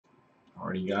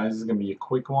Alrighty guys, this is going to be a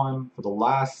quick one for the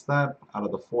last step out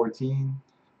of the 14.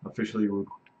 Officially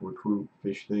recruit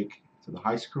Fish Thicc to the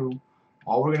heist crew.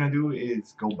 All we're going to do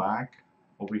is go back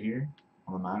over here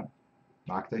on the map,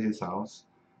 back to his house,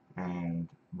 and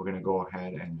we're going to go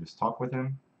ahead and just talk with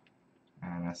him.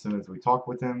 And as soon as we talk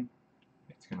with him,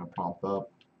 it's going to prompt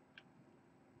up,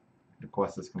 the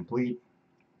quest is complete,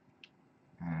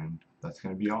 and that's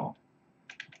going to be all.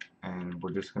 And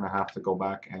we're just going to have to go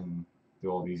back and do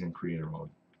all these in creator mode.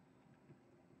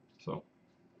 So,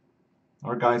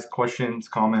 alright guys, questions,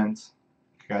 comments,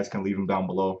 you guys can leave them down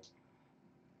below.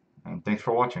 And thanks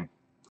for watching.